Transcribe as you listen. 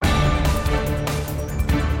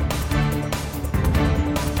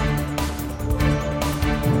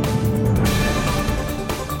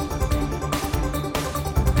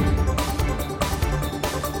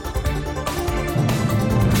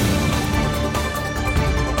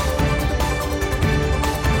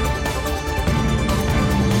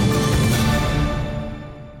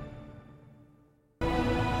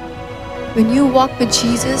When you walk with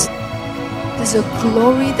Jesus, there's a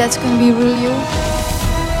glory that's going to be real.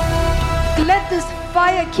 Let this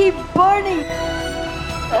fire keep burning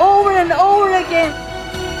over and over again.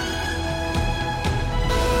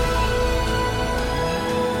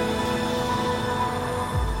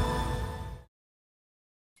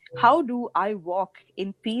 How do I walk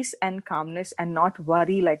in peace and calmness and not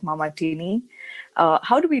worry like Mama Tini?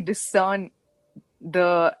 How do we discern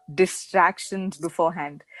the distractions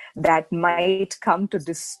beforehand that might come to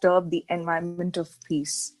disturb the environment of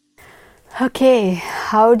peace? Okay,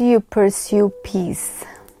 how do you pursue peace?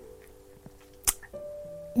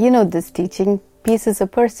 You know this teaching, peace is a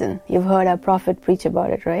person. You've heard our prophet preach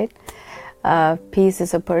about it, right? Peace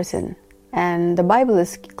is a person. And the Bible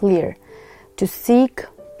is clear to seek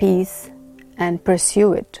peace and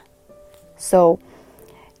pursue it. So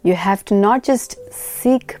you have to not just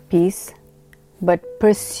seek peace, but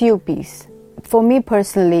pursue peace. For me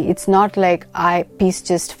personally, it's not like peace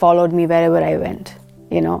just followed me wherever I went,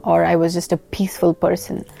 or I was just a peaceful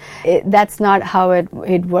person. That's not how it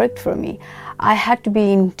worked for me. I had to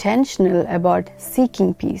be intentional about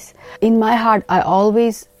seeking peace. In my heart, I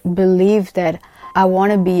always believed that I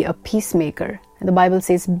want to be a peacemaker. The Bible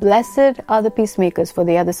says, blessed are the peacemakers, for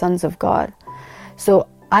they are the sons of God. So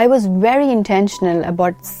I was very intentional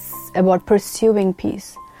about pursuing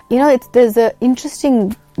peace. There's an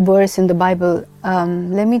interesting verse in the Bible.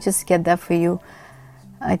 Let me just get that for you.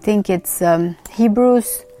 I think it's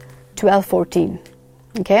Hebrews 12:14.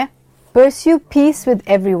 Okay? Pursue peace with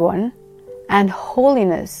everyone and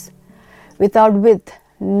holiness, without which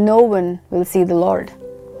no one will see the Lord.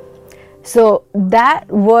 So that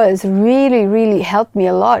verse really, really helped me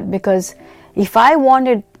a lot, because if I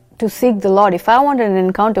wanted to seek the Lord, if I wanted an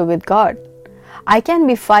encounter with God, I can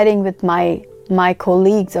be fighting with my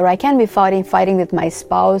colleagues, or I can be fighting with my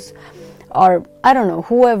spouse, or I don't know,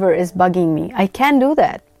 whoever is bugging me. I can do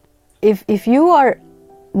that. If you are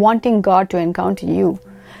wanting God to encounter you,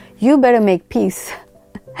 you better make peace.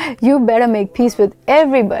 You better make peace with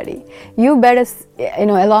everybody. You better,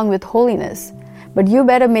 along with holiness. But you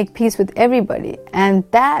better make peace with everybody. And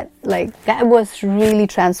that was really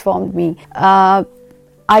transformed me.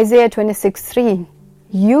 Isaiah 26:3,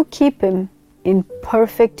 you keep him in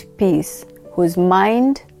perfect peace, whose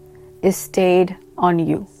mind is stayed on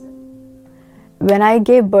you. When I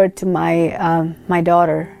gave birth to my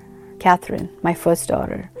daughter, Catherine, my first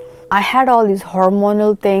daughter, I had all these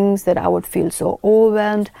hormonal things that I would feel so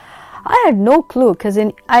overwhelmed. I had no clue, because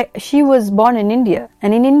she was born in India,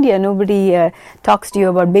 and in India nobody talks to you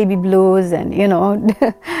about baby blues and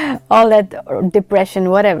all that depression,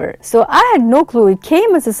 whatever. So I had no clue. It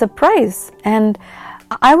came as a surprise, and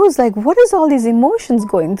I was like, what is all these emotions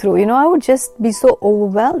going through? I would just be so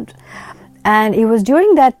overwhelmed. And it was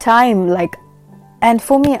during that time, and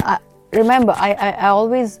for me, remember, I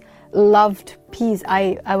always loved peace.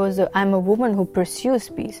 I'm a woman who pursues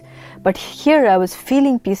peace. But here I was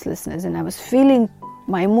feeling peacelessness, and I was feeling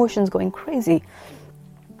my emotions going crazy.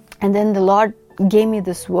 And then the Lord gave me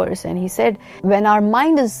this verse, and He said, when our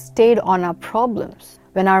mind is stayed on our problems,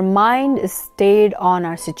 when our mind is stayed on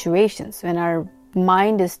our situations, when our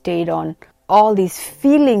mind is stayed on all these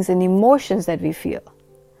feelings and emotions that we feel,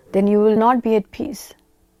 then you will not be at peace.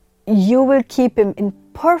 You will keep Him in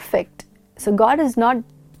perfect. So God is not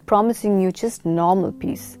promising you just normal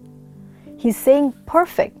peace. He's saying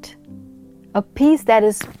perfect. A peace that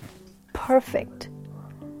is perfect.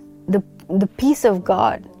 The peace of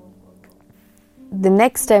God. The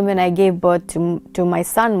next time when I gave birth to my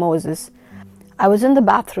son Moses, I was in the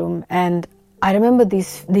bathroom, and I remember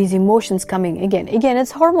these emotions coming again. Again,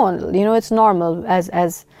 it's hormonal. It's normal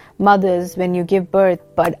as mothers when you give birth.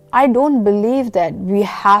 But I don't believe that we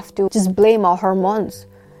have to just blame our hormones,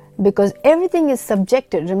 because everything is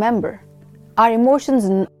subjective. Remember, our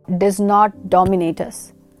emotions does not dominate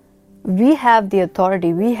us. We have the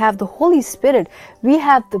authority. We have the Holy Spirit. We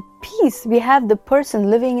have the peace. We have the person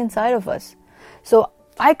living inside of us. So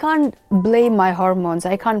I can't blame my hormones.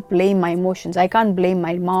 I can't blame my emotions. I can't blame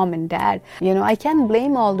my mom and dad. I can't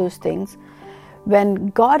blame all those things. When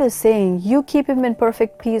God is saying, you keep him in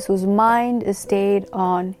perfect peace, whose mind is stayed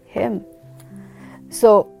on Him.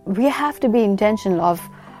 So we have to be intentional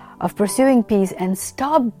of pursuing peace and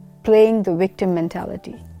stop playing the victim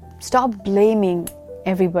mentality. Stop blaming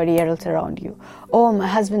everybody else around you. Oh, my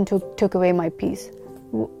husband took away my peace.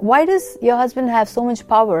 Why does your husband have so much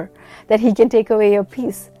power that he can take away your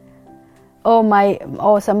peace?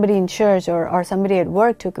 Oh, somebody in church or somebody at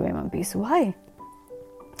work took away my peace. Why?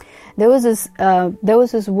 There was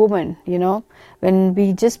this woman, when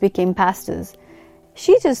we just became pastors.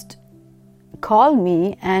 She just called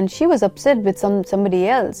me, and she was upset with somebody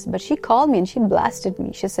else, but she called me and she blasted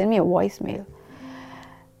me. She sent me a voicemail.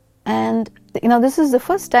 And this is the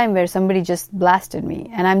first time where somebody just blasted me,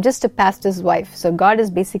 and I'm just a pastor's wife. So God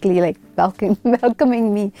is basically like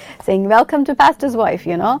welcoming me, saying, welcome to pastor's wife,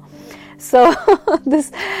 So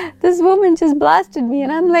this woman just blasted me,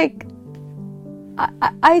 and I'm like,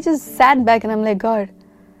 I just sat back and I'm like, God,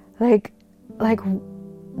 like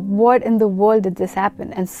what in the world did this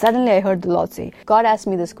happen? And suddenly I heard the Lord say, God asked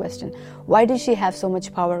me this question: why did she have so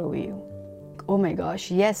much power over you? Oh my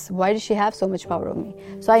gosh, yes, why does she have so much power over me?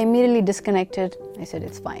 So I immediately disconnected. I said,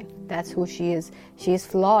 it's fine. That's who she is. She is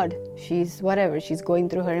flawed. She's whatever. She's going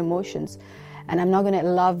through her emotions. And I'm not going to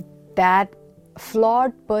allow that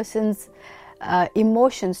flawed person's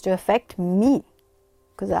emotions to affect me.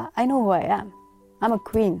 Because I know who I am. I'm a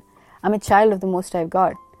queen. I'm a child of the Most High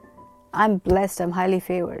God. I'm blessed. I'm highly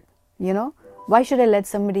favored. Why should I let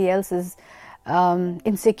somebody else's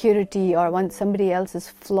insecurity or somebody else's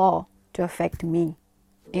flaw to affect me?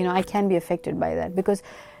 I can be affected by that, because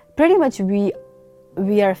pretty much we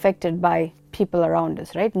are affected by people around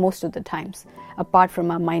us, right? Most of the times, apart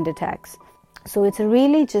from our mind attacks. So it's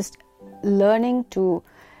really just learning to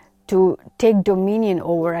take dominion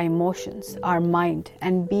over our emotions, our mind,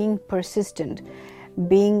 and being persistent,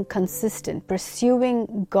 being consistent,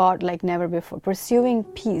 pursuing God like never before, pursuing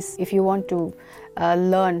peace. If you want to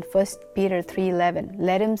learn 1 Peter 3:11,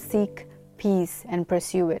 let him seek peace and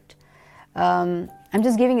pursue it. I'm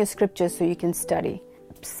just giving you scriptures so you can study.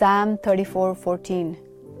 Psalm 34:14.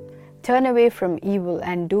 Turn away from evil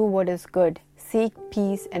and do what is good. Seek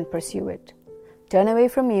peace and pursue it. Turn away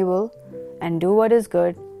from evil and do what is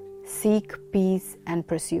good. Seek peace and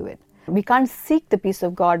pursue it. We can't seek the peace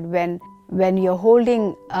of God when you're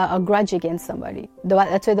holding a grudge against somebody.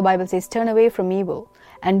 That's why the Bible says, turn away from evil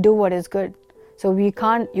and do what is good. So you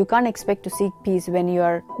can't expect to seek peace when you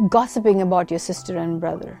are gossiping about your sister and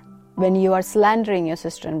brother, when you are slandering your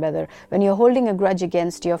sister and brother, when you're holding a grudge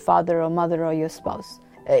against your father or mother or your spouse.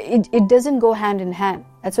 It doesn't go hand in hand.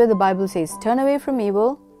 That's why the Bible says, turn away from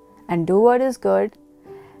evil and do what is good,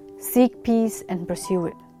 seek peace and pursue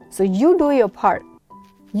it. So you do your part.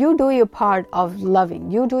 You do your part of loving.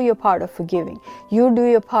 You do your part of forgiving. You do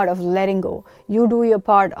your part of letting go. You do your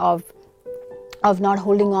part of not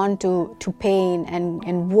holding on to pain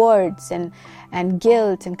and words and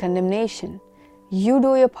guilt and condemnation. You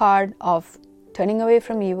do your part of turning away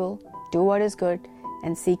from evil, do what is good,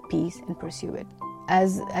 and seek peace and pursue it.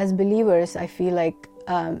 As believers, I feel like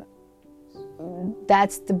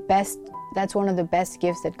that's one of the best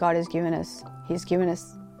gifts that God has given us. He's given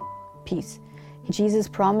us peace. Jesus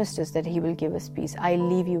promised us that he will give us peace. I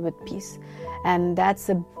leave you with peace. And that's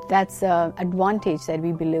a advantage that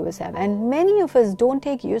we believers have. And many of us don't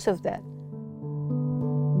take use of that.